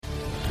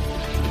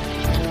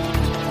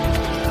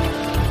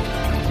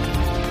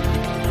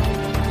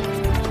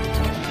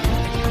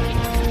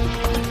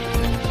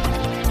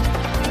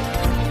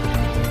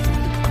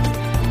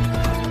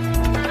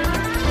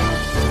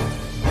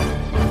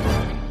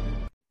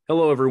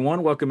Hello,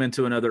 everyone. Welcome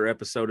into another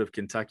episode of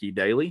Kentucky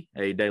Daily,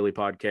 a daily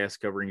podcast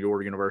covering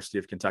your University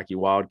of Kentucky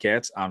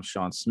Wildcats. I'm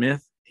Sean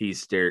Smith.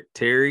 He's Derek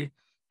Terry.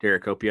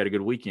 Derek, hope you had a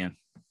good weekend.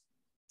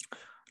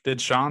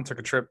 Did Sean took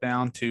a trip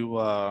down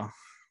to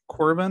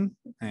Corbin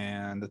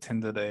and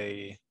attended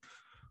a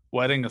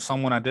wedding of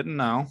someone I didn't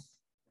know,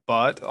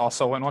 but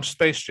also went and watched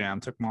Space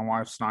Jam. Took my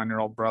wife's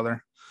 9-year-old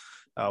brother.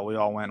 We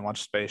all went and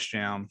watched Space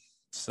Jam.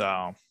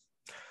 So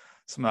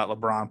some of that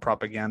LeBron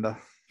propaganda.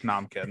 No,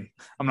 I'm kidding.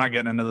 I'm not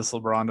getting into this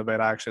LeBron debate.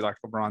 I actually like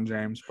LeBron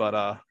James,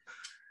 but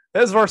it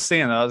was worth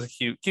seeing. Though. It was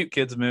a cute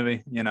kids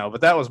movie,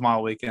 But that was my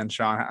weekend,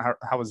 Sean.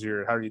 How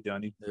are you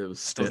doing? It was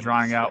still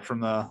drying out from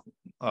the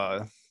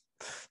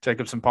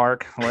Jacobson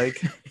Park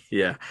Lake.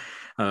 Yeah.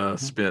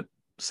 Spent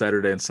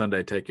Saturday and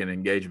Sunday taking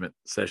engagement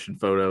session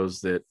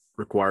photos that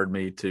required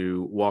me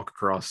to walk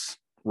across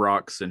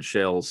rocks and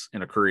shells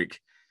in a creek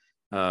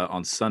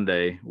on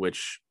Sunday,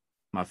 which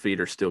my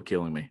feet are still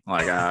killing me.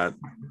 Like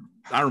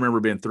I remember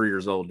being 3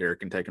 years old,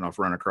 Derek, and taking off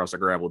running across a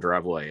gravel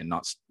driveway and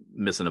not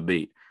missing a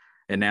beat.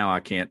 And now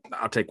I can't.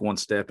 I'll take one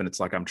step and it's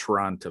like I'm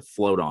trying to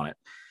float on it.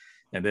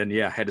 And then,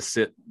 I had to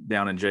sit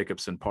down in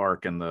Jacobson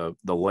Park and the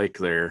lake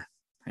there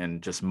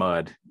and just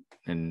mud.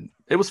 And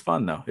it was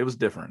fun, though. It was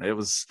different. It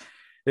was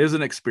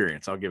an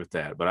experience. I'll give it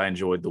that. But I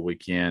enjoyed the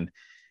weekend.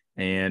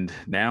 And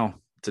now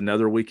it's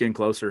another weekend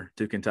closer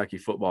to Kentucky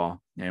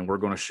football. And we're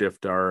going to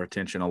shift our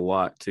attention a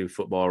lot to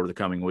football over the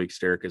coming weeks,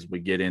 Derek, as we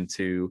get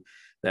into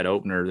that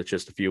opener that's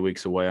just a few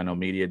weeks away. I know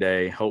Media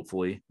Day,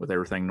 hopefully, with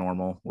everything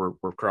normal. We're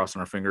crossing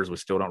our fingers. We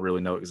still don't really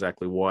know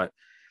exactly what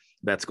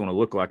that's going to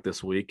look like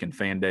this week, and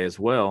Fan Day as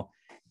well.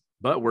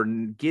 But we're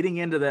getting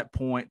into that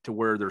point to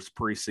where there's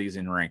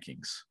preseason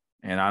rankings.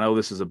 And I know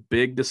this is a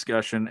big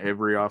discussion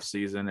every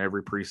offseason,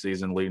 every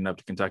preseason leading up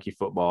to Kentucky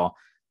football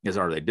is,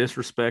 are they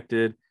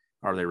disrespected?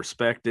 Are they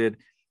respected?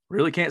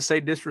 Really can't say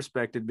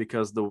disrespected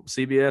because the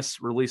CBS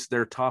released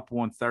their top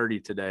 130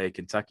 today.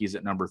 Kentucky's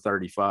at number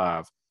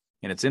 35.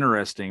 And it's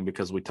interesting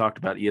because we talked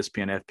about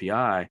ESPN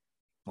FPI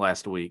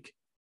last week.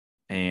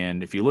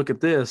 And if you look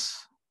at this,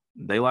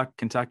 they like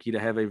Kentucky to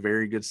have a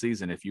very good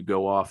season if you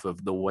go off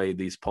of the way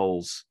these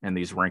polls and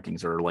these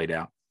rankings are laid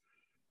out.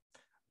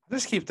 I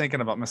just keep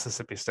thinking about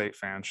Mississippi State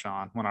fans,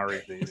 Sean, when I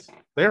read these.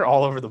 They're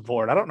all over the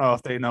board. I don't know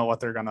if they know what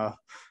they're going to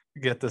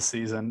get this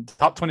season.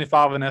 Top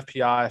 25 in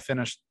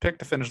FPI, picked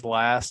to finish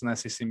last in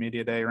SEC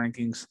Media Day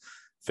rankings,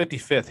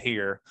 55th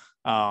here.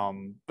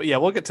 But yeah,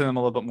 we'll get to them a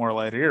little bit more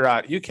later. You're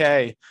right.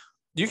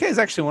 UK is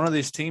actually one of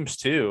these teams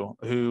too,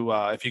 who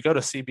if you go to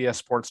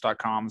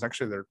cbssports.com, it's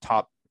actually their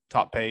top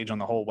page on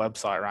the whole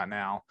website right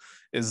now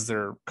is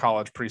their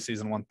college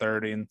preseason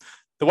 130. And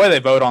the way they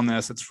vote on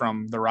this, it's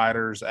from the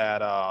writers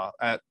at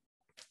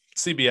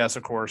CBS,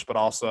 of course, but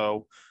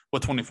also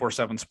with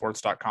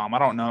 247sports.com. I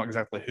don't know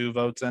exactly who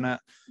votes in it,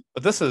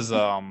 but this is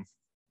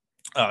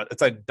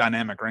it's a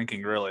dynamic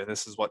ranking, really.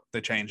 This is what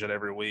they change it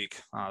every week.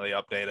 They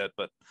update it,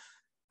 but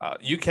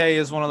UK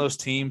is one of those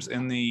teams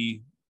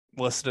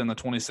listed in the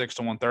 26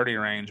 to 130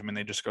 range. I mean,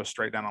 they just go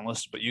straight down on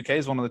list, but UK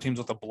is one of the teams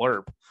with a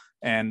blurb.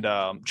 And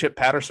Chip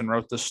Patterson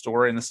wrote this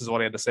story, and this is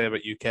what he had to say about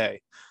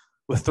UK.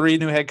 With 3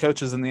 new head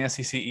coaches in the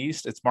SEC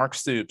East, it's Mark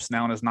Stoops,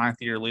 now in his 9th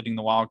year leading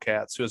the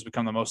Wildcats, who has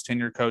become the most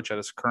tenured coach at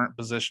his current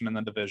position in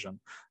the division.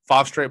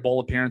 5 straight bowl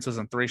appearances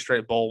and 3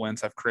 straight bowl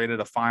wins have created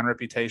a fine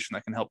reputation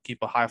that can help keep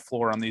a high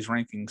floor on these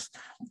rankings.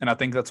 And I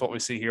think that's what we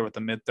see here with the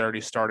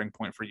mid-30s starting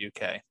point for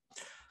UK.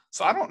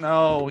 So I don't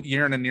know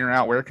year in and year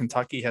out where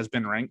Kentucky has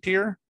been ranked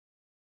here.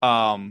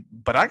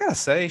 But I gotta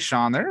say,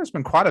 Sean, there has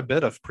been quite a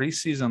bit of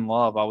preseason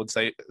love, I would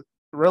say,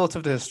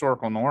 relative to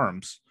historical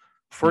norms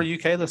for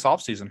UK this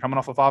offseason, coming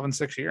off a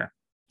 5-6 year.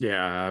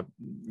 Yeah,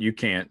 you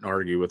can't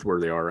argue with where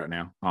they are right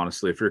now.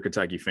 Honestly, if you're a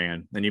Kentucky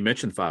fan, and you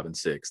mentioned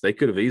 5-6, they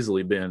could have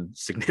easily been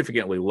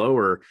significantly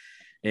lower.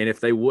 And if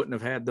they wouldn't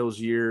have had those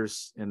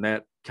years and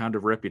that kind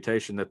of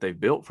reputation that they've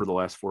built for the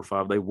last 4 or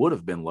 5, they would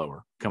have been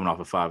lower coming off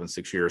a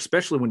 5-6 year,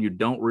 especially when you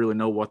don't really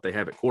know what they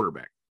have at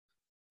quarterback.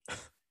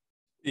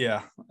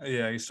 Yeah.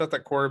 You start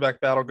that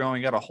quarterback battle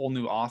going, you got a whole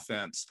new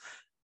offense.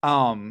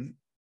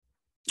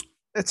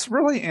 It's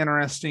really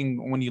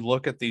interesting when you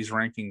look at these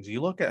rankings. You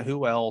look at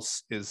who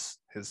else is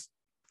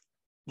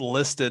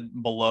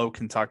listed below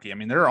Kentucky. I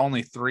mean, there are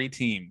only 3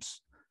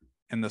 teams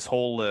in this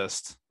whole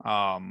list who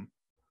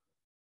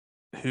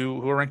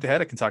are ranked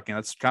ahead of Kentucky. And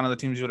that's kind of the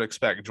teams you would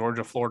expect: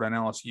 Georgia, Florida, and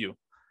LSU.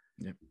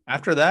 Yep.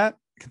 After that,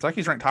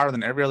 Kentucky's ranked higher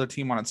than every other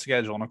team on its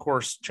schedule. And of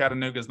course,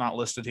 Chattanooga is not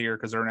listed here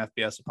because they're an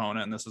FBS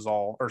opponent. And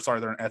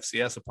they're an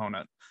FCS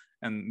opponent.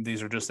 And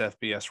these are just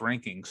FBS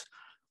rankings.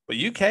 But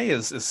UK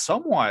is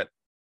somewhat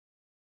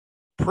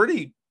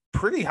pretty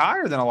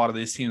higher than a lot of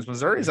these teams.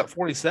 Missouri's at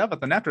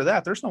 47th. And after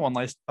that, there's no one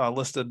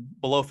listed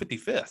below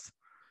 55th.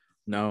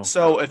 No.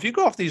 So if you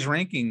go off these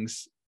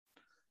rankings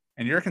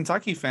and you're a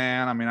Kentucky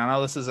fan, I mean, I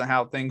know this isn't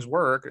how things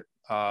work,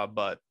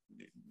 but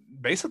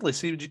basically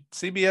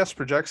CBS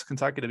projects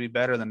Kentucky to be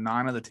better than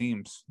 9 of the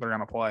teams they're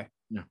going to play.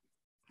 Yeah,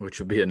 which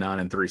would be a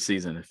 9-3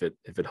 season if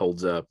it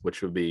holds up,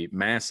 which would be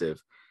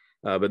massive.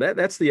 But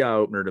that's the eye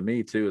opener to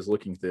me too, is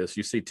looking at this.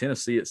 You see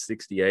Tennessee at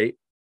 68.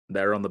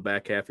 They're on the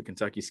back half of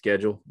Kentucky's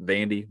schedule.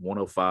 Vandy,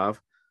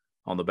 105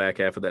 on the back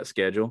half of that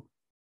schedule.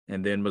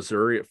 And then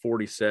Missouri at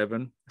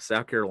 47,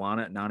 South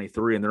Carolina at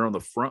 93, and they're on the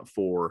front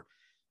four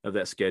of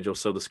that schedule.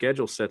 So the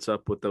schedule sets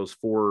up with those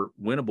 4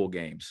 winnable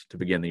games to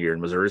begin the year.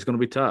 And Missouri is going to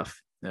be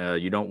tough.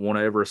 You don't want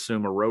to ever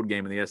assume a road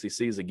game in the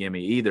SEC is a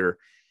gimme either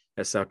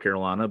at South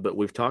Carolina. But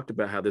we've talked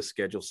about how this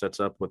schedule sets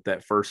up with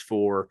that first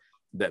 4,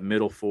 that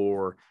middle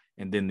 4,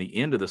 and then the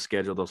end of the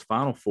schedule, those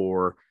final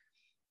 4.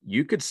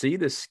 You could see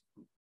this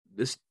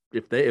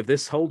if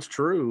this holds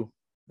true,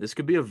 this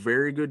could be a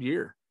very good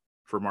year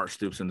for Mark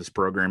Stoops in this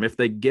program. If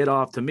they get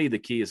off, to me, the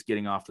key is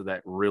getting off to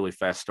that really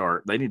fast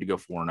start. They need to go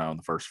 4-0 in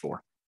the first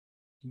 4.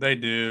 They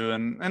do.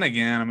 And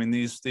again, I mean,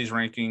 these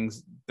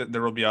rankings,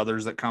 there will be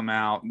others that come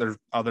out. There's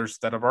others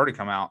that have already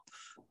come out.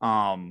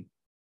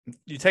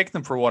 You take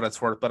them for what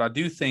it's worth, but I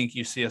do think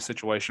you see a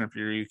situation if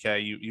you're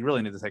UK, you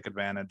really need to take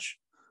advantage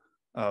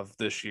of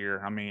this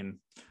year. I mean,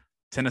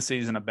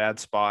 Tennessee's in a bad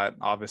spot.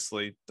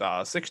 Obviously,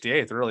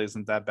 68th really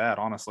isn't that bad,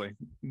 honestly,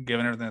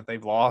 given everything that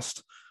they've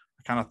lost.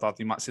 I kind of thought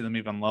you might see them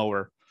even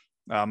lower.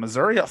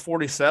 Missouri at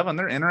 47,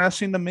 they're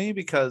interesting to me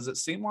because it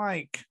seemed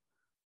like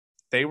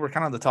they were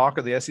kind of the talk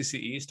of the SEC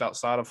East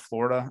outside of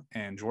Florida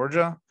and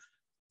Georgia.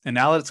 And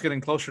now that it's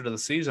getting closer to the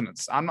season,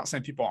 I'm not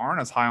saying people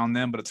aren't as high on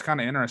them, but it's kind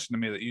of interesting to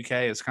me that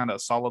UK is kind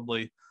of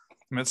solidly,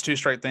 I mean, it's 2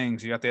 straight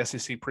things. You got the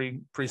SEC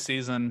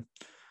preseason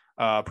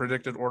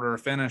predicted order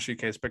of finish.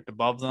 UK's picked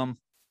above them.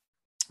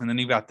 And then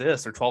you've got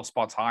this, they're 12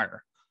 spots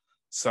higher.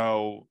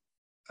 So,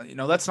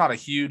 that's not a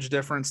huge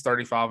difference,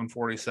 35 and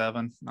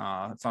 47.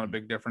 It's not a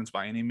big difference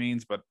by any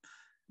means, but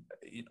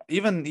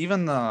even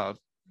the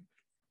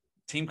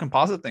team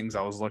composite things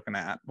I was looking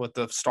at with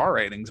the star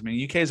ratings. I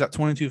mean, UK's at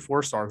 22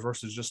 4-stars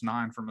versus just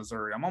 9 for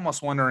Missouri. I'm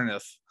almost wondering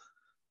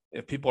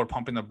if people are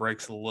pumping the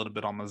brakes a little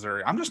bit on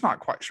Missouri. I'm just not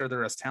quite sure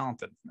they're as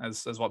talented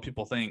as what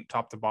people think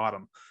top to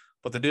bottom.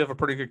 But they do have a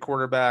pretty good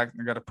quarterback.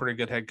 They've got a pretty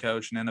good head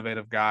coach, an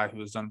innovative guy who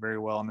has done very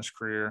well in his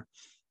career,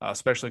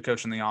 especially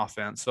coaching the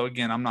offense. So,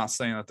 again, I'm not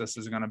saying that this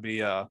is going to be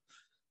a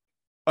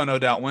no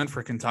doubt win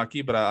for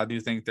Kentucky, but I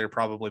do think they're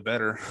probably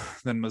better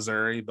than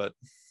Missouri. But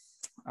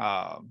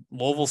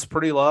Louisville's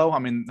pretty low. I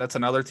mean, that's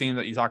another team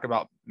that you talk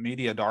about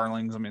media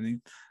darlings. I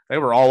mean, they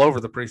were all over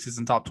the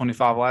preseason top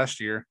 25 last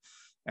year,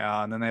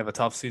 and then they have a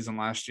tough season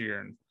last year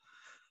and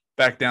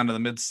back down to the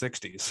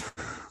mid-60s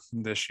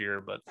this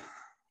year. But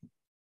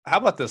how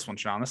about this one,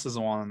 Sean? This is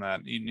the one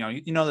that,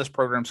 this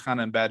program's kind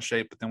of in bad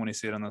shape, but then when you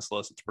see it on this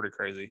list, it's pretty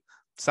crazy.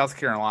 South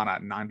Carolina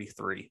at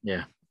 93.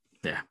 Yeah.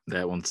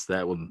 That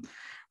one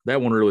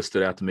really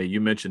stood out to me.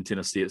 You mentioned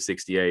Tennessee at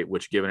 68,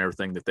 which, given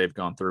everything that they've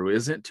gone through,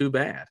 isn't too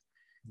bad.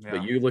 Yeah.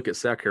 But you look at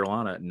South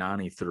Carolina at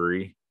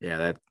 93.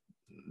 Yeah,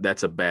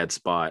 that's a bad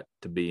spot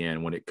to be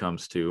in when it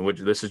comes to, which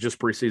this is just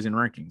preseason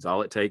rankings.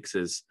 All it takes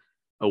is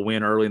a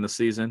win early in the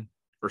season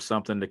or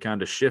something to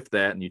kind of shift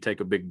that, and you take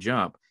a big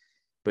jump.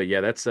 But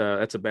yeah, that's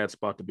a bad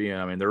spot to be in.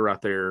 I mean, they're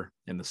right there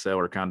in the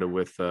cellar, kind of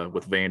with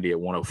Vandy at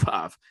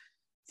 105,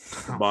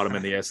 bottom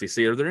in the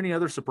SEC. Are there any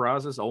other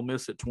surprises? Ole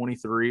Miss at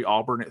 23,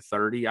 Auburn at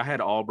 30. I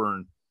had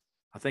Auburn.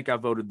 I think I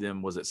voted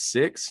them. Was it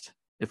 6th?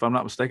 If I'm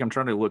not mistaken, I'm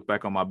trying to look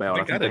back on my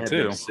ballot. I think I did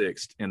too.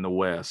 6th in the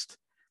West,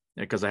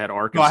 because I had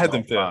Arkansas. No, I had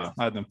them 5th.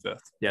 I had them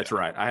 5th. Yeah, that's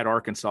right. I had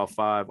Arkansas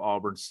 5,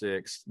 Auburn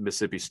 6,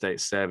 Mississippi State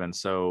 7.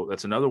 So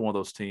that's another one of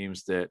those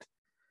teams that,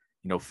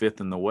 5th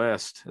in the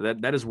West.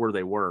 That is where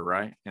they were,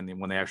 right? And then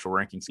when the actual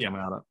rankings came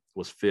out, it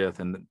was 5th,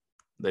 and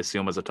they see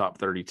them as a top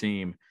 30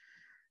 team.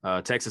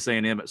 Texas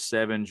A&M at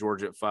 7,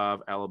 Georgia at 5,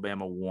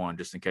 Alabama 1,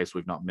 just in case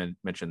we've not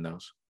mentioned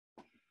those.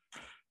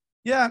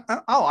 Yeah,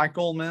 I like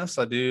Ole Miss.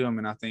 I do. I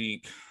mean, I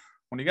think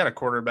when you got a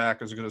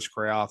quarterback as good as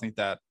Corral, I think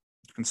that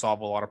can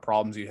solve a lot of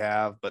problems you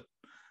have. But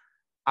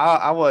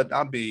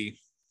I'd be.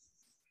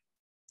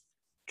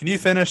 Can you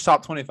finish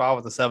top 25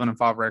 with a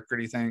 7-5 record?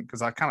 Do you think?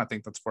 Because I kind of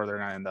think that's where they're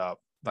going to end up,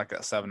 like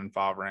that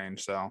 7-5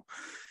 range. So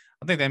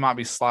I think they might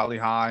be slightly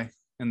high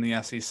in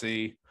the SEC.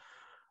 It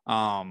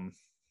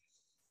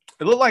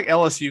looked like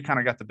LSU kind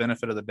of got the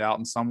benefit of the doubt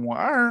in some way.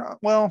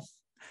 Well,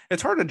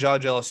 it's hard to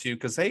judge LSU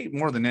because they,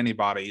 more than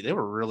anybody, they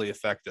were really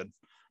affected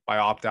by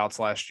opt-outs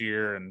last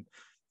year. And,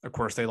 of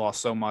course, they lost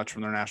so much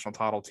from their national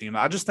title team.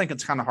 I just think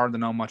it's kind of hard to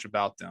know much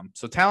about them.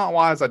 So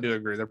talent-wise, I do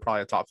agree. They're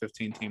probably a top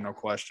 15 team, no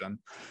question.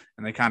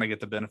 And they kind of get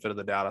the benefit of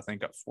the doubt, I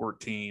think, at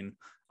 14.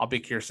 I'll be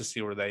curious to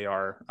see where they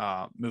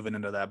are moving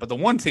into that. But the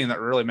one team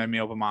that really made me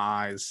open my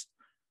eyes,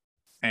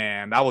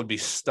 and I would be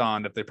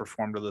stunned if they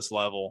performed to this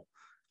level,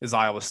 is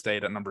Iowa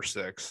State at number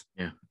 6.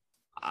 Yeah.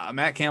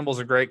 Matt Campbell's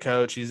a great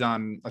coach. He's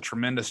done a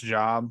tremendous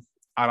job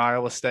at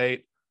Iowa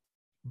State.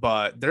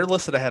 But they're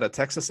listed ahead of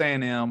Texas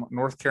A&M,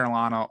 North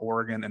Carolina,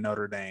 Oregon, and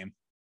Notre Dame.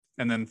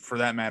 And then, for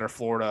that matter,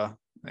 Florida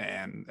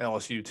and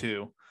LSU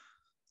too.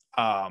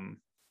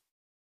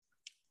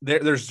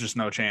 There's just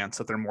no chance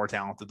that they're more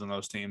talented than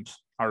those teams.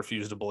 I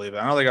refuse to believe it.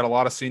 I know they got a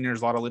lot of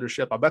seniors, a lot of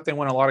leadership. I bet they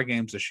win a lot of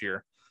games this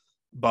year.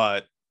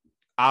 But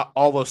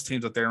all those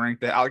teams that they're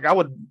ranked at, I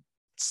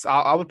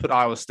would put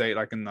Iowa State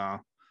like in the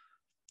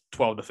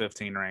 12 to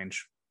 15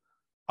 range.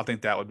 I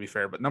think that would be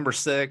fair. But number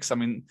 6, I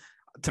mean,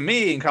 to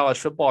me in college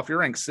football, if you're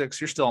ranked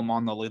 6, you're still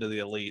among the elite of the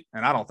elite,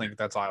 and I don't think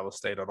that's Iowa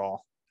State at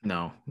all.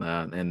 No,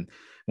 and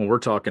when we're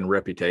talking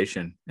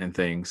reputation and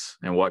things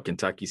and what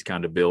Kentucky's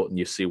kind of built, and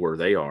you see where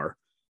they are,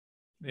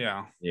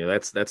 yeah,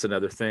 that's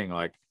another thing.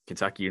 Like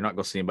Kentucky, you're not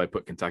going to see anybody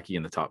put Kentucky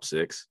in the top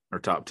 6 or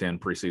top 10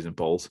 preseason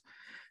polls.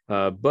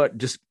 But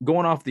just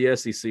going off the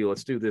SEC,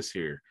 let's do this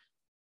here.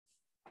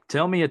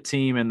 Tell me a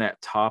team in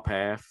that top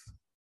half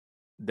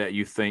that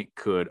you think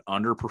could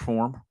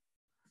underperform.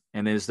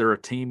 And is there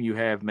a team you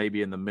have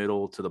maybe in the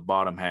middle to the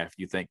bottom half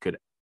you think could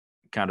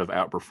kind of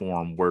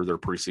outperform where their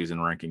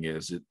preseason ranking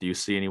is? Do you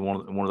see any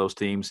one of those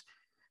teams?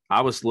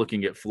 I was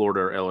looking at Florida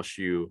or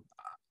LSU.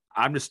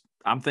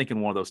 I'm thinking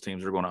one of those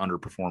teams are going to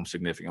underperform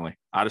significantly.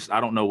 I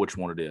don't know which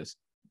one it is.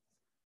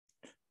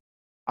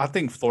 I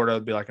think Florida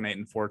would be like an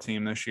 8-4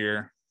 team this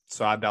year.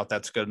 So I doubt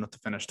that's good enough to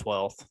finish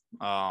 12th.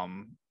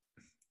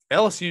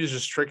 LSU is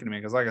just tricking me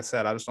because, like I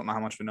said, I just don't know how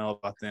much we know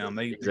about them.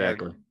 They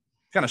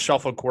kind of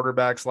shuffled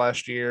quarterbacks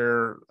last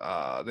year,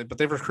 but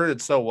they've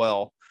recruited so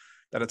well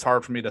that it's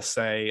hard for me to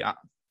say.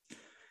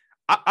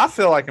 I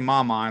feel like in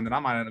my mind, and I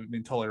might have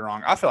been totally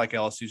wrong, I feel like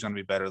LSU is going to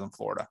be better than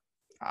Florida.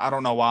 I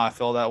don't know why I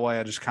feel that way.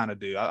 I just kind of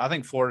do. I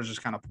think Florida's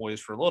just kind of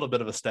poised for a little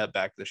bit of a step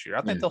back this year.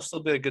 I think they'll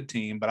still be a good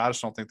team, but I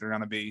just don't think they're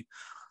going to be.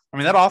 I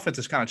mean, that offense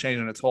is kind of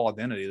changing its whole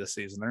identity this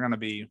season. They're going to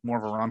be more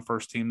of a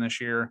run-first team this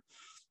year,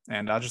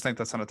 and I just think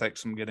that's going to take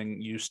some getting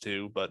used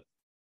to. But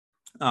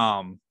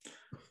I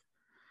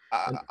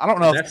don't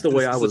know. That's the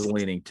way I was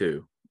leaning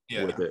too.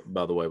 Yeah. With it,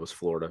 by the way, was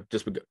Florida,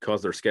 just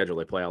because their schedule.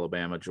 They play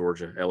Alabama,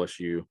 Georgia,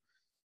 LSU,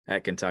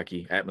 at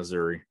Kentucky, at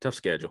Missouri. Tough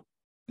schedule.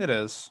 It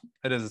is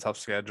a tough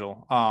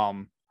schedule.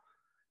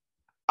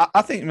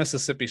 I think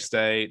Mississippi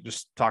State,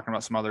 just talking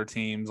about some other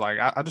teams, like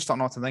I just don't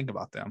know what to think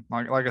about them.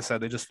 Like I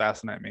said, they just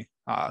fascinate me.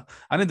 I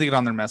need to get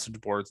on their message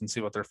boards and see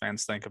what their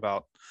fans think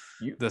about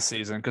this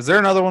season, because they're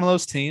another one of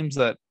those teams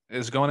that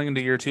is going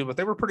into year 2, but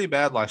they were pretty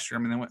bad last year.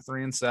 I mean, they went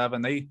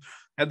 3-7. They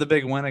had the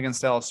big win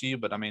against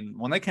LSU, but I mean,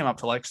 when they came up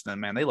to Lexington,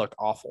 man, they looked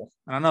awful.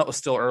 And I know it was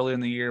still early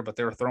in the year, but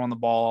they were throwing the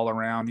ball all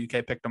around.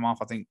 UK picked them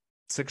off, I think,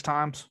 6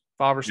 times,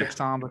 5 or 6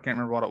 times. I can't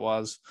remember what it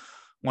was.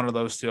 One of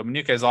those two. I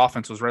mean, UK's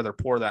offense was rather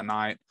poor that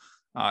night.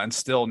 And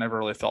still never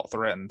really felt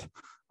threatened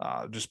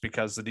just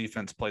because the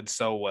defense played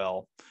so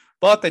well.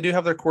 But they do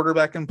have their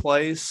quarterback in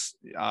place.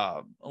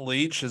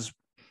 Leach has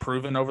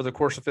proven over the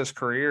course of his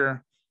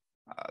career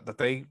that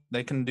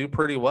they can do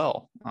pretty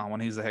well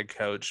when he's the head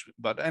coach.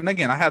 And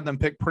again, I had them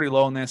picked pretty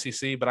low in the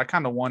SEC, but I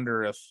kind of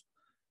wonder if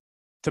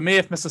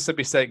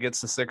Mississippi State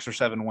gets to 6 or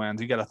 7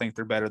 wins, you got to think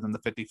they're better than the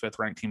 55th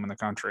ranked team in the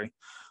country.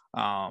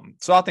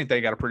 So I think they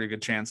got a pretty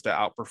good chance to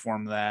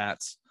outperform that.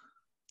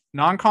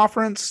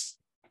 Non-conference,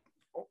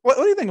 what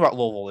do you think about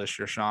Louisville this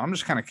year, Sean? I'm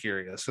just kind of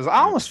curious because I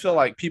almost feel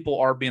like people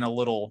are being a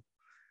little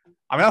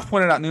 – I mean, I've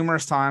pointed out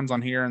numerous times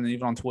on here and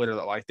even on Twitter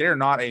that, like, they're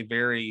not a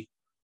very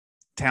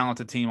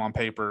talented team on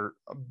paper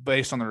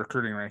based on the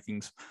recruiting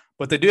rankings,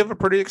 but they do have a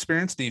pretty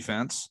experienced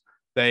defense.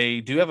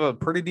 They do have a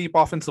pretty deep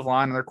offensive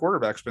line, and their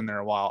quarterback's been there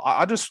a while.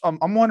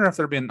 I'm wondering if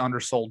they're being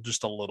undersold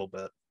just a little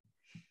bit.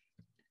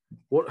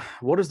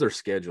 What does their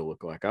schedule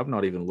look like? I've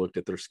not even looked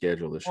at their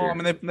schedule this year. I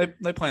mean,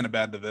 they play in a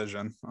bad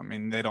division. I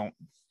mean, they don't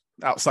 –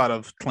 outside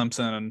of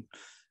Clemson and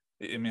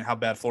I mean how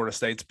bad Florida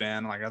State's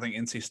been. Like I think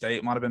NC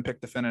State might have been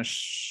picked to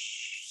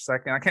finish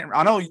 2nd.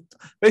 I know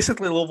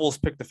basically Louisville's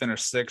picked to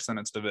finish 6th in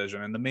its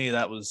division, and to me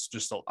that was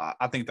just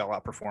I think they'll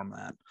outperform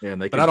that. Yeah, and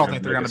but I don't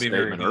think they're going to be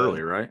very good.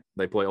 Early, right?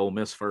 They play Ole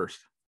Miss first.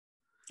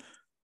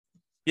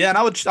 Yeah, and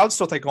I would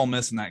still take Ole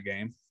Miss in that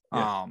game.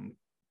 Yeah.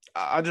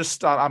 I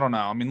don't know.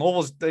 I mean,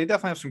 they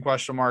definitely have some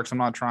question marks. I'm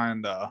not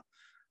trying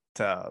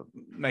to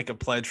make a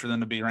pledge for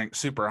them to be ranked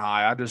super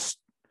high.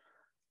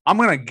 I'm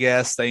going to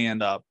guess they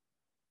end up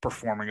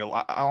performing a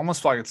lot. I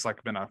almost feel like it's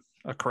like been a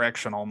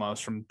correction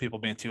almost from people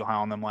being too high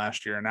on them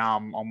last year. And now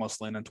I'm almost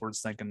leaning towards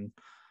thinking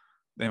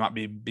they might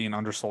be being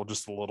undersold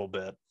just a little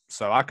bit.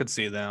 So I could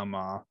see them.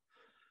 I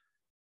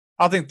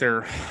think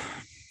they're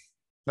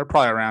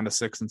probably around a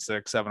 6-6,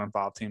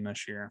 7-5 team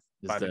this year.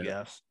 If I had to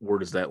guess. Where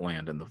does that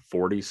land, in the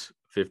 40s,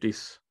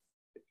 50s?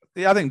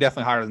 Yeah, I think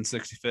definitely higher than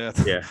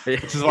 65th. Yeah,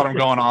 which is what I'm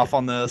going off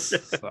on this.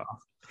 So.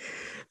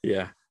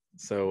 Yeah.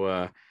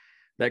 So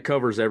that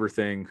covers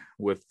everything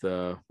with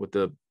the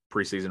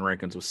preseason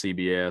rankings with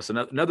CBS. And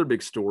another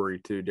big story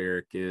too,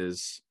 Derek,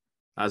 is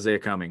Isaiah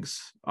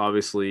Cummings.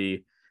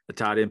 Obviously, the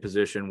tight end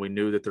position, we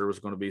knew that there was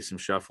going to be some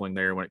shuffling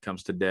there when it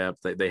comes to depth.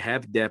 They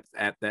have depth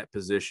at that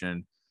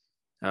position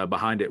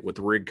behind it with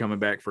Rigg coming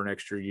back for an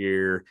extra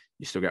year.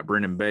 You still got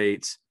Brendan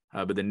Bates.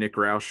 But then Nick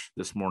Roush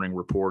this morning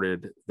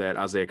reported that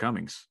Isaiah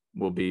Cummings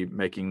will be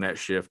making that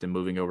shift and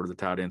moving over to the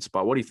tight end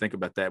spot. What do you think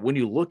about that? When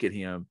you look at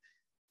him,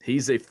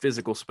 he's a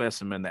physical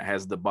specimen that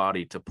has the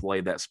body to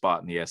play that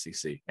spot in the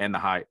SEC and the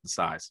height and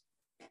size.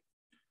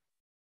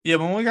 Yeah,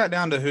 when we got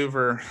down to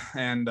Hoover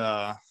and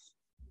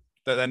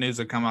that news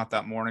had come out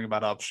that morning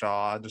about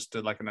Upshaw, I just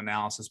did like an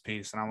analysis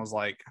piece, and I was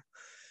like,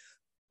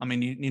 I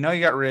mean, you know, you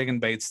got Rigg and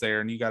Bates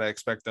there, and you got to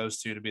expect those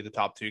two to be the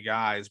top 2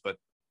 guys, but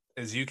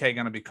is UK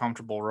going to be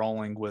comfortable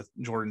rolling with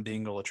Jordan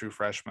Dingle, a true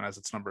freshman, as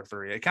its number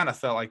 3? It kind of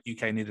felt like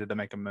UK needed to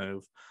make a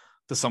move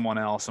to someone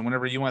else. And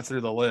whenever you went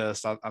through the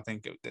list, I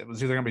think it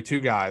was either going to be 2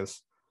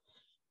 guys.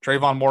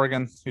 Trayvon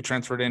Morgan, who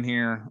transferred in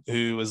here,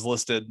 who is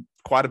listed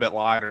quite a bit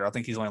lighter. I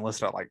think he's only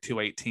listed at like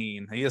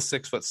 218. He is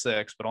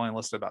 6'6", but only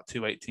listed about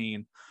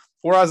 218.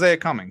 Or Isaiah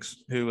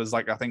Cummings, who is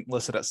like, I think,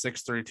 listed at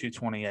 6'3",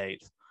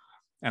 228.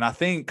 And I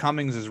think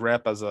Cummings is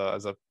rep as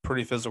a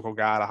pretty physical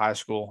guy out of high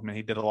school. I mean,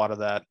 he did a lot of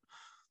that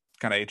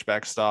kind of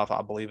H-back stuff,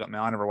 I believe. I mean,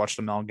 I never watched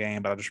the Mel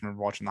game, but I just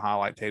remember watching the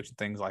highlight tapes and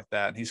things like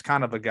that. And he's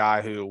kind of a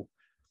guy who,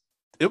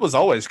 it was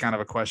always kind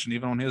of a question,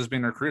 even when he was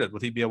being recruited,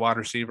 would he be a wide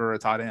receiver or a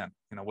tight end?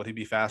 You know, would he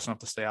be fast enough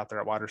to stay out there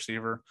at wide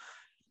receiver?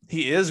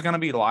 He is going to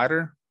be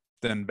lighter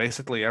than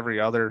basically every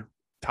other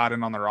tight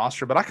end on the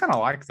roster, but I kind of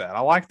like that.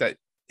 I like that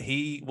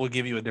he will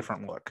give you a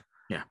different look.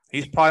 Yeah.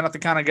 He's probably not the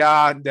kind of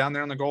guy down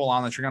there in the goal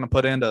line that you're going to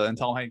put into and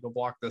tell him, hey, go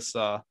block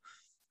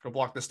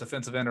this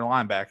defensive end or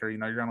linebacker. You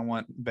know, you're going to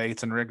want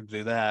Bates and Rigg to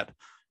do that.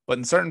 But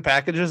in certain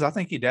packages, I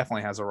think he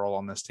definitely has a role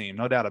on this team.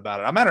 No doubt about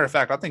it. As a matter of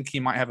fact, I think he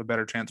might have a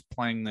better chance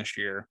playing this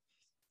year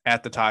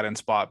at the tight end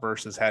spot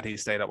versus had he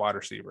stayed at wide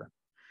receiver.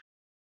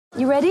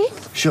 You ready?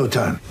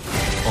 Showtime.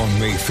 On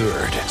May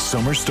 3rd,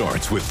 summer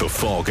starts with The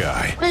Fall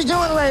Guy. Let's do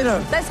it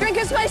later. Let's drink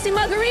a spicy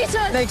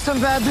margarita. Make some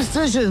bad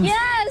decisions.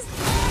 Yes.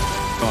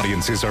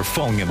 Audiences are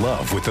falling in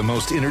love with the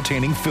most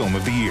entertaining film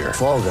of the year.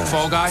 Fall Guy.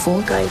 Fall Guy?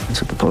 Fall guy.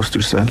 That's what the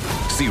poster said.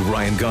 See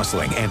Ryan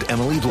Gosling and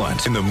Emily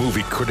Blunt in the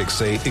movie critics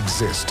say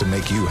exists to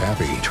make you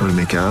happy. Trying to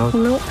make it out?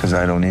 Nope. Because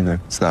I don't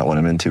either. It's not what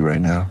I'm into right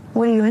now.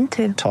 What are you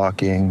into?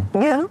 Talking.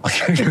 Yeah.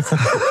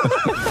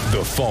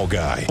 The Fall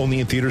Guy.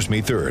 Only in theaters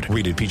May 3rd.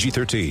 Rated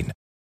PG-13.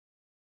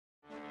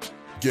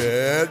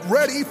 Get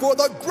ready for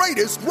the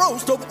greatest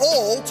roast of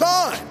all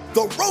time.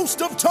 The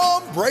Roast of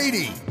Tom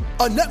Brady.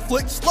 A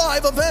Netflix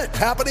live event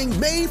happening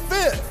May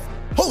 5th.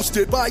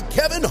 Hosted by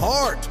Kevin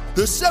Hart.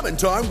 The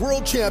 7-time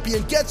world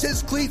champion gets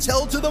his cleats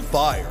held to the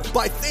fire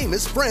by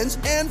famous friends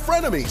and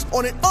frenemies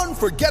on an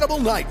unforgettable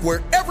night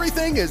where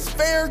everything is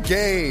fair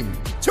game.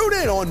 Tune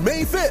in on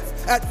May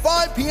 5th at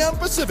 5 p.m.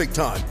 Pacific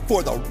time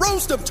for the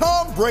Roast of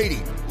Tom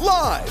Brady.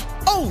 Live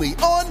only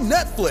on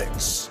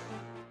Netflix.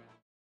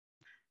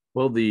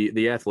 Well,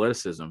 the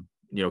athleticism,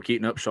 you know,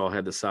 Keaton Upshaw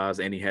had the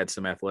size and he had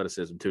some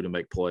athleticism too to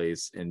make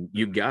plays. And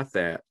you got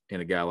that in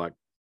a guy like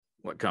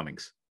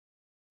Cummings.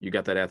 You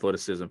got that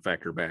athleticism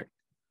factor back.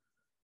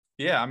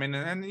 Yeah, I mean,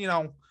 and you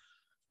know,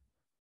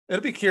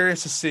 it'll be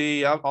curious to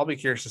see. I'll be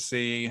curious to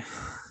see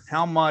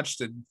how much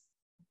did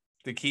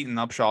Keaton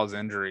Upshaw's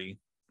injury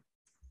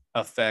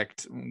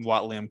affect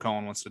what Liam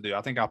Cohen wants to do.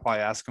 I think I'll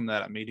probably ask him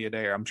that at media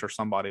day, or I'm sure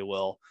somebody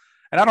will.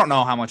 And I don't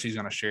know how much he's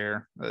going to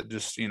share.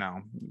 Just, you know,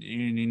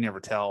 you never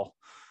tell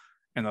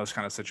in those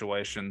kind of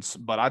situations.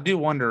 But I do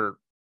wonder.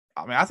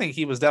 I mean, I think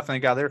he was definitely a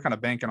guy they were kind of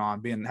banking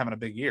on having a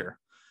big year.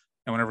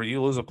 And whenever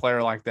you lose a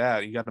player like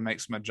that, you got to make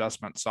some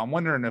adjustments. So I'm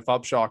wondering if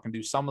Upshaw can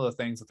do some of the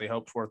things that they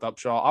hoped for with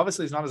Upshaw.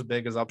 Obviously, he's not as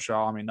big as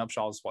Upshaw. I mean,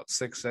 Upshaw is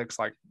 6'6",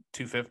 like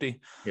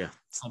 250. Yeah.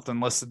 Something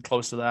listed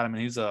close to that. I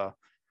mean, he's a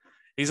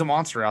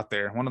monster out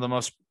there. One of the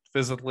most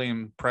physically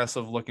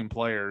impressive looking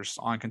players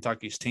on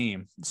Kentucky's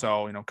team.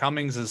 So, you know,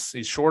 Cummings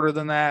he's shorter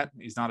than that.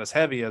 He's not as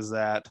heavy as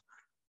that.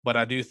 But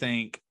I do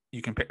think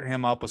you can pair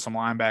him up with some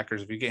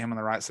linebackers. If you get him in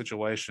the right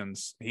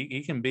situations,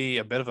 he can be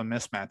a bit of a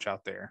mismatch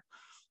out there.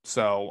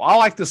 So I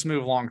like this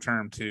move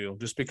long-term too,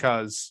 just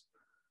because,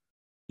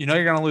 you know,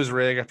 you're going to lose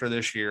Rigg after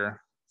this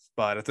year,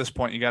 but at this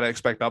point you got to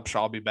expect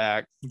Upshaw to be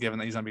back, given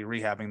that he's going to be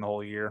rehabbing the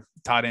whole year.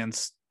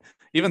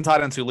 Even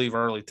tight ends who leave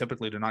early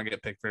typically do not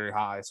get picked very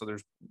high. So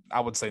there's,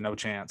 I would say, no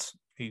chance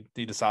he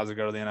decides to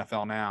go to the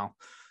NFL now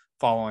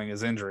following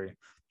his injury.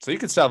 So you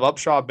could still have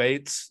Upshaw,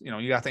 Bates, you know,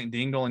 you got to think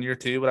Dingle in year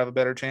 2 would have a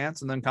better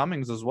chance, and then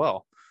Cummings as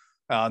well.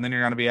 And then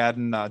you're going to be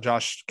adding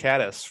Josh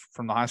Caddis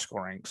from the high school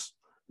ranks.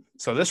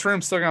 So this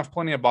room's still going to have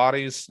plenty of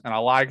bodies, and I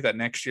like that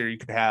next year you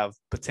could have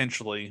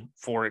potentially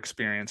 4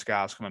 experienced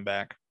guys coming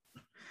back.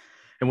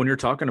 And when you're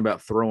talking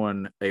about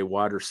throwing a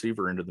wide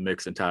receiver into the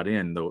mix and tight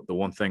end, the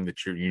one thing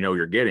that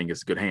you're getting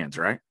is good hands,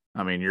 right?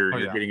 I mean,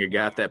 you're getting a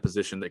guy at that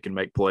position that can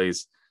make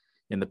plays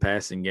in the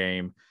passing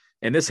game.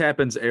 And this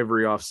happens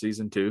every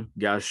offseason too.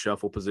 Guys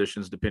shuffle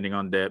positions depending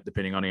on depth,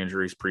 depending on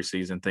injuries,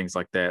 preseason, things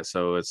like that.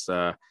 So it's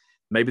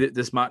maybe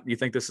do you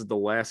think this is the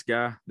last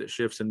guy that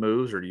shifts and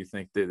moves, or do you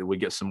think that we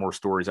get some more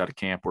stories out of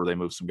camp where they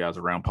move some guys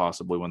around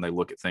possibly when they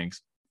look at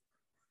things?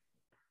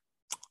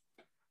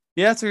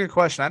 Yeah, that's a good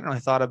question. I hadn't really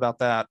thought about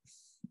that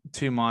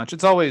too much.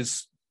 It's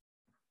always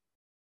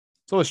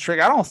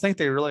tricky. I don't think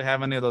they really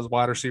have any of those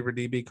wide receiver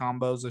DB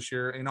combos this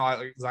year. You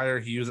know, Zaire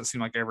Hughes, it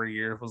seemed like every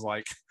year was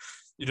like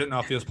you didn't know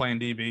if he was playing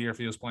DB or if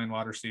he was playing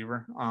wide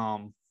receiver. I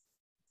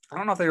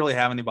don't know if they really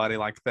have anybody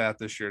like that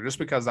this year, just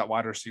because that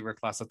wide receiver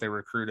class that they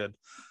recruited,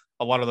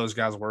 a lot of those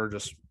guys were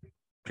just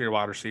pure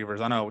wide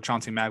receivers. I know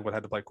Chauncey Magwood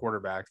had to play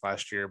quarterback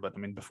last year, but I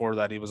mean, before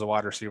that, he was a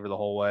wide receiver the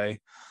whole way.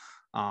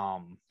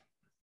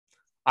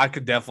 I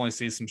could definitely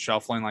see some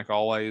shuffling, like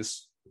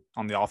always,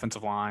 on the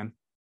offensive line.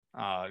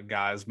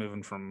 Guys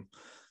moving from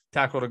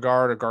tackle to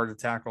guard or guard to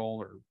tackle,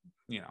 or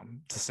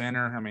to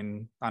center. I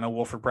mean, I know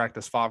Wolford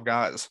practiced 5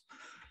 guys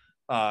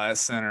at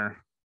center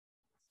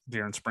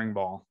during spring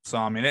ball. So,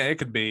 I mean, it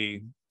could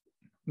be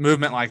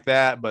movement like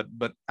that, but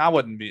I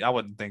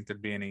wouldn't think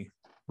there'd be any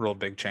real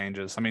big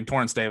changes. I mean,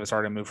 Torrance Davis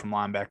already moved from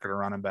linebacker to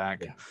running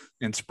back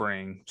in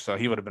spring, so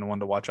he would have been one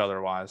to watch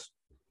otherwise.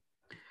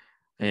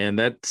 And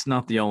that's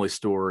not the only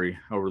story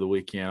over the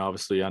weekend.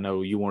 Obviously, I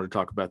know you wanted to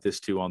talk about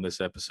this too on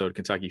this episode.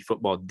 Kentucky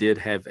football did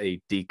have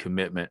a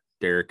decommitment,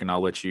 Derek, and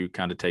I'll let you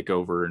kind of take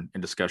over and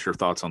discuss your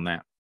thoughts on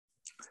that.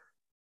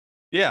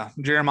 Yeah,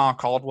 Jeremiah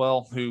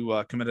Caldwell,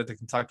 who committed to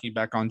Kentucky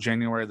back on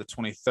January the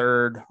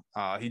 23rd.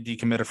 He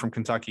decommitted from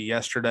Kentucky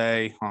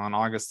yesterday on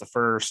August the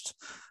 1st.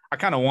 I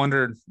kind of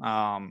wondered,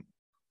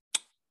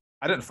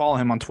 I didn't follow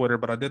him on Twitter,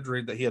 but I did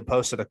read that he had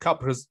posted a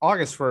couple, because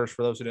August 1st,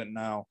 for those who didn't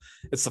know,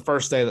 it's the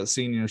first day that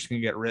seniors can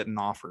get written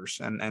offers.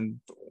 And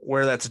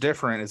where that's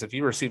different is if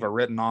you receive a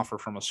written offer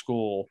from a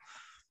school,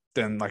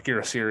 then like you're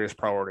a serious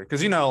priority.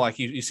 Because, like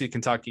you see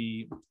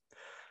Kentucky,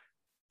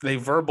 they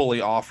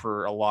verbally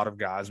offer a lot of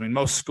guys. I mean,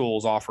 most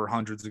schools offer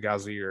hundreds of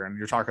guys a year, and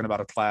you're talking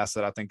about a class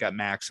that I think at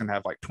max can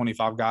have like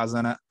 25 guys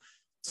in it.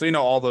 So,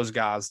 all those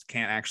guys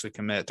can't actually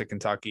commit to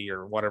Kentucky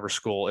or whatever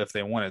school if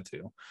they wanted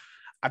to.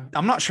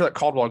 I'm not sure that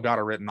Caldwell got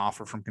a written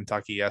offer from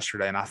Kentucky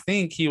yesterday, and I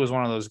think he was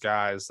one of those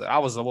guys that I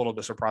was a little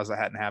bit surprised that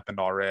hadn't happened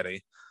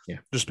already. Yeah,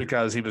 just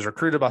because he was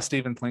recruited by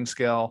Stephen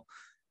Clinkscale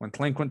when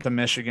Clink went to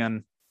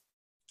Michigan.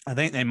 I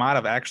think they might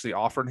have actually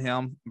offered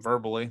him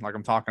verbally, like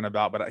I'm talking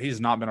about, but he's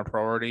not been a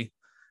priority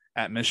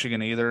at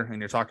Michigan either.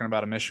 And you're talking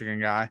about a Michigan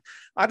guy.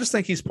 I just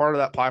think he's part of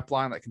that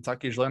pipeline that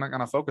Kentucky's really not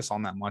going to focus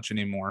on that much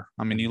anymore.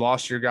 I mean, you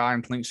lost your guy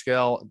in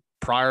Clinkscale.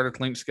 Prior to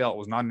Clinkscale, it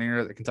was not an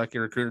area that Kentucky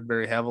recruited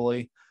very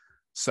heavily.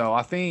 So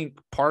I think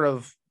part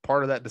of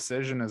that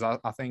decision is I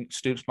think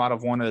Stoops might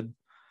have wanted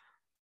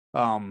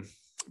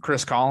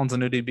Chris Collins, a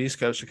new DB's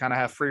coach, to kind of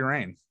have free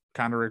reign,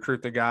 kind of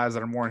recruit the guys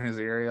that are more in his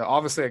area.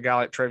 Obviously, a guy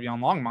like Travion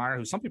Longmire,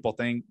 who some people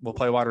think will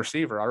play wide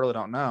receiver. I really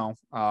don't know.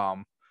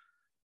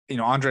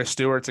 Andre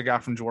Stewart's a guy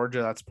from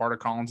Georgia. That's part of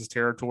Collins'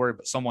 territory,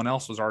 but someone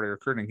else was already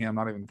recruiting him,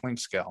 not even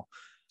Clinkscale.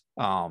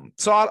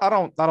 So I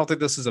don't think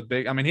this is a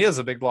big, he is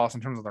a big loss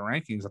in terms of the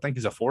rankings. I think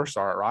he's a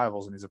 4-star at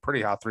Rivals, and he's a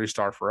pretty high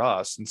 3-star for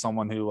us. And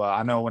someone who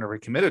I know whenever he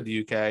committed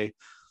to UK,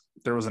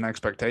 there was an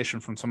expectation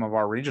from some of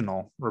our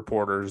regional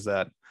reporters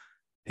that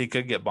he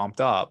could get bumped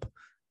up.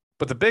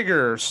 But the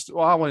bigger,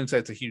 I wouldn't say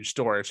it's a huge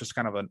story. It's just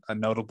kind of a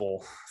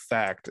notable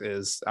fact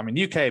is,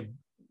 UK,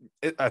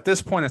 at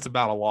this point, it's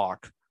about a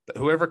lock. That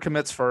whoever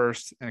commits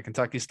first in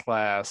Kentucky's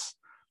class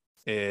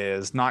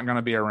is not going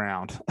to be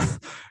around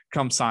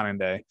come signing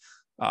day.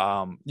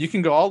 You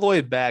can go all the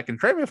way back, and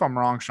correct me if I'm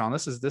wrong, Sean.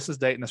 This is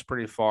dating us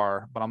pretty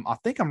far, but I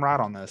think I'm right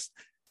on this.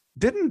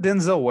 Didn't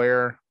Denzel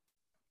Ware,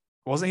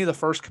 wasn't he the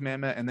first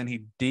commitment, and then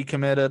he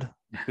decommitted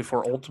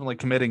before ultimately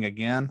committing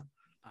again?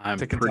 I'm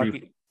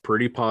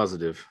pretty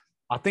positive.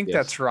 I think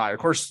that's right. Of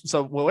course,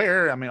 so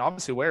Ware,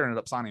 obviously Ware ended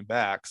up signing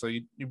back, so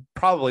you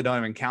probably don't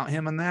even count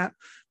him in that.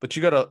 But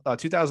you go to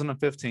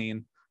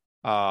 2015,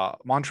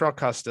 Montrell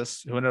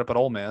Custis, who ended up at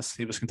Ole Miss.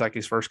 He was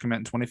Kentucky's first commit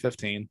in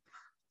 2015.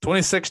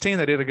 2016,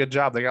 they did a good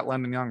job. They got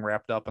Landon Young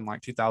wrapped up in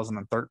like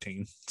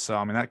 2013.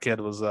 So, that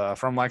kid was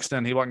from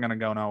Lexington. He wasn't going to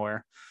go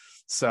nowhere.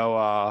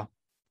 So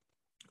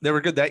they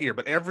were good that year.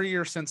 But every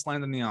year since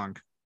Landon Young,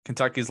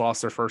 Kentucky's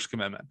lost their first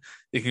commitment.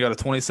 You can go to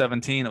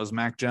 2017. It was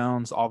Mac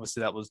Jones.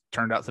 Obviously, that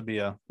turned out to be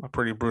a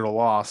pretty brutal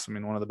loss.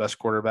 One of the best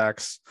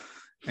quarterbacks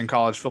in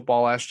college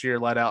football last year,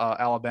 led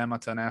Alabama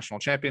to a national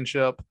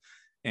championship.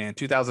 In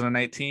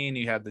 2018,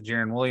 you had the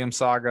Jarren Williams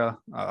saga.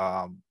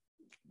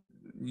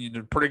 You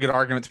did a pretty good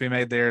argument to be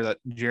made there that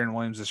Jarren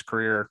Williams'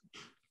 career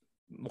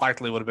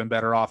likely would have been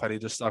better off had he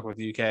just stuck with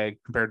UK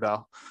compared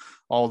to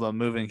all the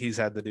moving he's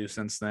had to do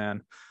since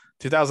then.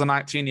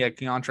 2019, you had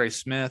Keontre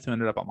Smith, who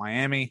ended up at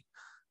Miami.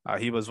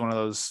 He was one of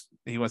those,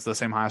 he went to the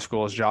same high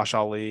school as Josh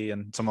Ali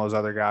and some of those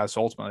other guys,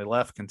 so ultimately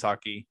left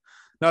Kentucky.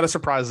 Not a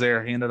surprise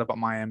there. He ended up at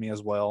Miami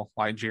as well,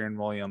 like Jarren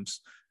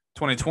Williams.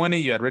 2020,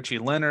 you had Richie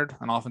Leonard,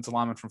 an offensive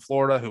lineman from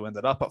Florida, who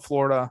ended up at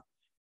Florida.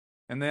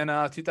 And then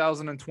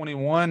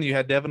 2021, you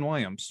had Devin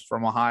Williams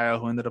from Ohio,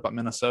 who ended up at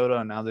Minnesota.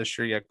 And now this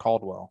year you had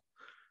Caldwell.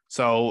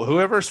 So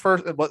whoever's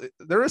first, but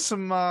there is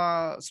some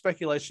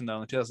speculation,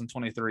 though, in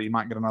 2023, you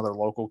might get another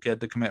local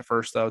kid to commit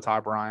first, though. Ty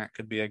Bryant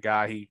could be a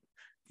guy.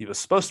 He was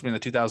supposed to be in the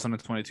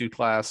 2022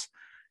 class.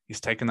 He's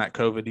taken that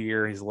COVID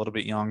year. He's a little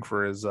bit young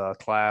for his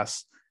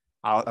class.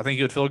 I think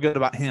you would feel good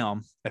about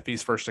him if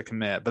he's first to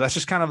commit. But that's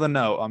just kind of the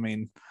note.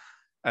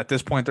 At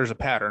this point, there's a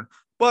pattern.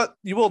 But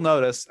you will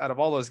notice, out of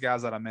all those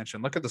guys that I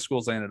mentioned, look at the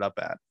schools they ended up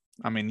at.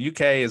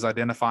 UK is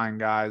identifying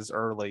guys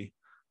early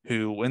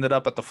who ended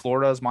up at the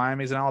Floridas,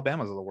 Miamis, and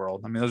Alabamas of the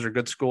world. Those are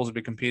good schools to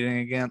be competing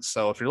against.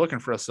 So if you're looking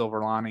for a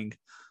silver lining,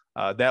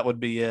 that would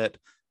be it.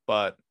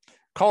 But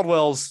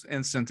Caldwell's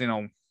instance,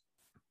 a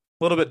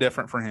little bit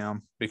different for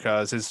him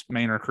because his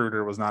main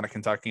recruiter was not at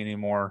Kentucky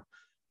anymore.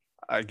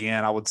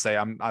 Again, I would say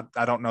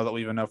I don't know that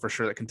we even know for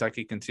sure that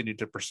Kentucky continued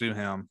to pursue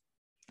him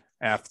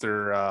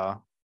after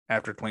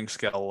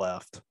Clinkscale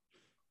left.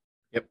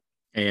 Yep.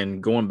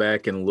 And going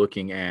back and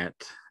looking at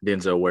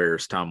Denzel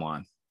Ware's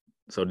timeline.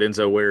 So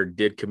Denzel Ware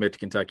did commit to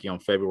Kentucky on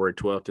February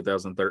 12,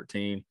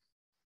 2013.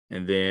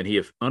 And then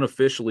he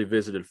unofficially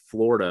visited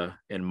Florida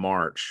in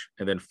March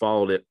and then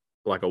followed it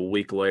like a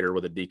week later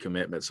with a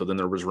decommitment. So then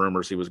there was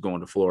rumors he was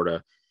going to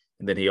Florida.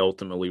 And then he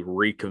ultimately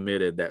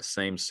recommitted that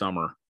same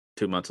summer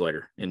 2 months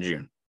later in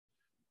June.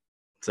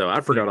 So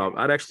I forgot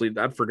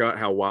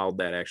how wild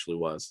that actually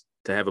was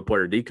to have a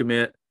player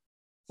decommit,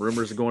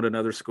 rumors of going to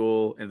another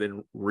school, and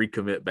then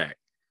recommit back.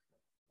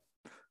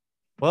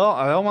 Well,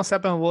 it almost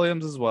happened with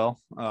Williams as well.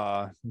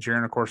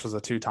 Jaren, of course, was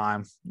a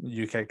 2-time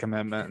UK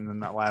commitment, and then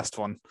that last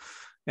one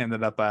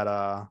ended up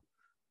at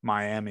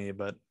Miami.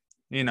 But,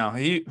 you know,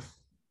 he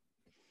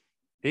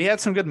had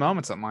some good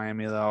moments at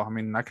Miami, though. I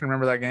mean, I can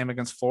remember that game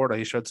against Florida.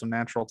 He showed some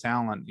natural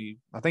talent.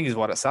 I think he's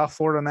at South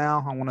Florida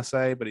now, I want to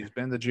say, but he's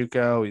been to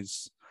JUCO.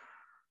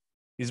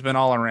 He's been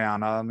all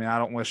around. I mean, I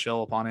don't wish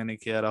ill upon any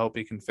kid. I hope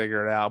he can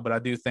figure it out. But I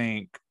do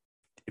think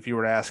if you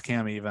were to ask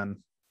him, even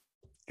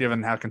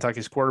given how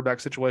Kentucky's quarterback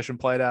situation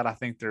played out, I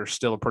think there's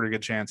still a pretty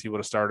good chance he would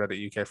have started at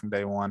UK from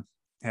day one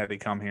had he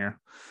come here.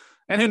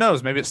 And who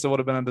knows, maybe it still would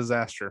have been a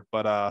disaster.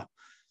 But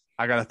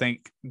I got to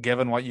think,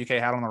 given what UK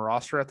had on the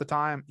roster at the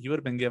time, he would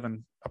have been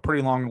given a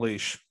pretty long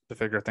leash to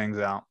figure things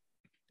out.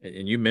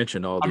 And you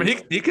mentioned all. I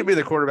mean, he could be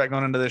the quarterback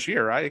going into this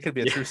year, right? It could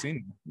be a true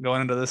senior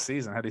going into this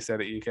season had he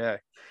stayed at UK.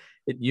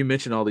 You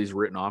mentioned all these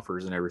written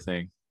offers and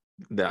everything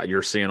that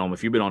you're seeing them.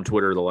 If you've been on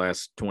Twitter the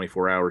last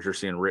 24 hours, you're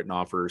seeing written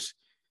offers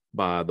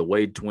by the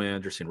Wade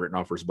twins. You're seeing written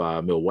offers by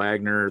Emil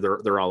Wagner.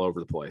 They're all over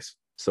the place.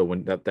 So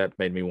when that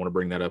made me want to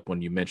bring that up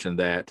when you mentioned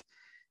that.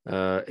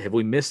 Have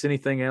we missed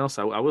anything else?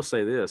 I will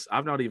say this.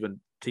 I've not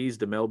even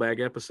teased a mailbag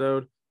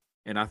episode,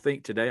 and I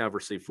think today I've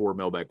received 4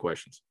 mailbag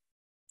questions.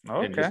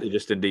 Okay.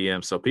 Just in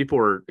DM. So people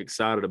are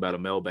excited about a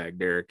mailbag,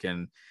 Derek.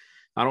 And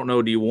I don't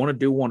know, do you want to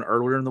do one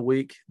earlier in the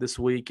week this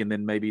week and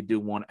then maybe do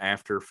one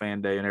after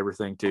Fan Day and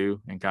everything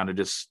too, and kind of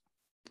just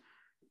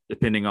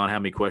depending on how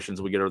many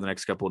questions we get over the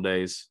next couple of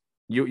days?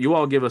 You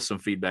all give us some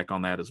feedback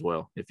on that as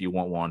well, if you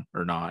want one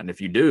or not. And if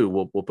you do,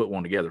 we'll put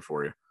one together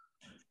for you.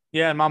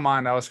 Yeah, in my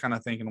mind, I was kind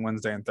of thinking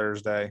Wednesday and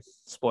Thursday,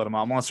 split them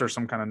up. Unless there's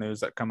some kind of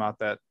news that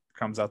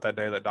comes out that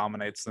day that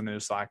dominates the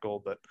news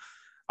cycle. But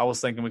I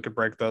was thinking we could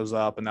break those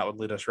up, and that would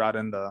lead us right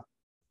into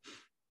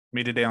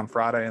Media Day on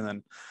Friday. And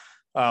then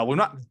we've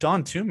not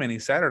done too many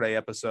Saturday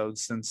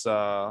episodes since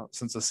the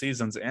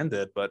season's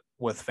ended. But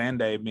with Fan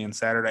Day being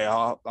Saturday,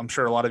 I'm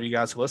sure a lot of you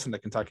guys who listen to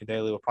Kentucky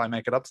Daily will probably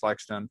make it up to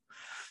Lexington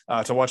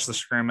to watch the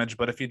scrimmage.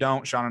 But if you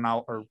don't, Sean and I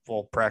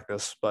will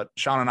practice. But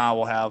Sean and I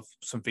will have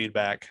some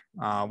feedback,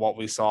 what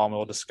we saw, and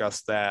we'll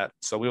discuss that.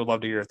 So we would love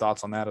to hear your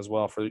thoughts on that as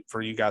well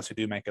for you guys who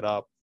do make it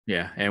up.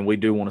 Yeah, and we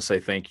do want to say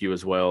thank you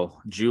as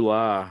well.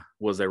 July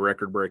was a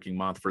record-breaking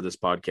month for this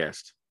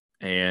podcast.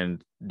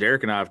 And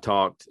Derek and I have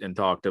talked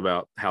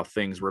about how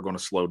things were going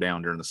to slow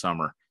down during the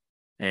summer.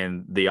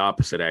 And the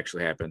opposite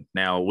actually happened.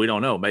 Now, we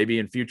don't know. Maybe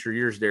in future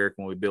years, Derek,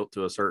 when we built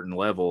to a certain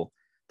level,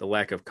 the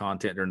lack of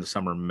content during the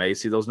summer may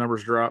see those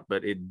numbers drop,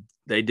 but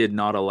they did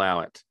not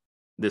allow it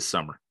this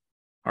summer.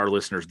 Our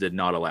listeners did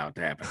not allow it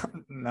to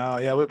happen. No,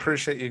 yeah, we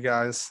appreciate you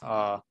guys.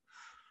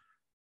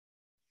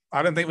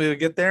 I didn't think we would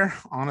get there,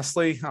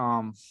 honestly.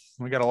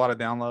 We got a lot of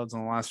downloads in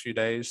the last few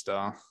days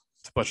to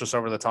push us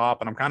over the top,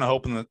 and I'm kind of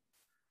hoping that,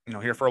 you know,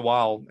 here for a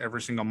while,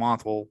 every single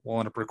month we'll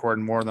end up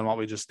recording more than what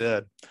we just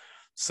did.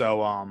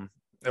 So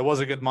it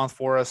was a good month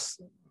for us.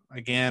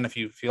 Again, if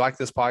you like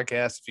this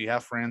podcast, if you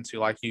have friends who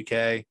like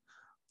UK,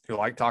 who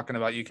like talking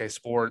about UK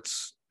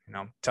sports, you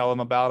know, tell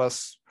them about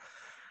us.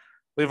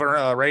 Leave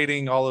a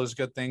rating, all those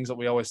good things that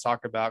we always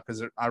talk about,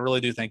 because I really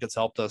do think it's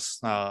helped us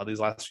these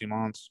last few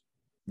months.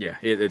 Yeah,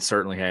 it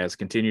certainly has.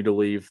 Continue to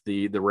leave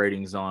the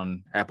ratings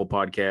on Apple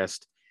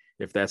Podcast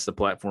if that's the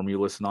platform you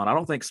listen on. I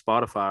don't think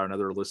Spotify and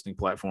other listening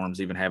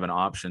platforms even have an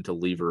option to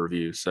leave a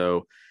review.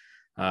 So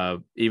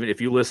even if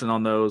you listen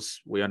on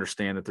those, we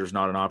understand that there's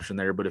not an option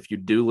there. But if you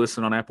do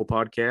listen on Apple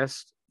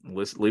Podcast,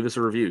 leave us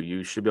a review.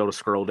 You should be able to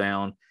scroll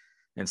down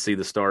and see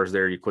the stars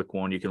there. You click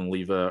one, you can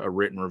leave a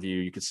written review.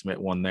 You can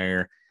submit one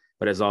there.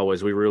 But as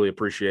always, we really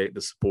appreciate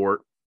the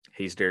support.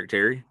 He's Derek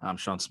Terry. I'm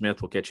Sean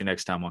Smith. We'll catch you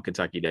next time on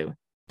Kentucky Daily.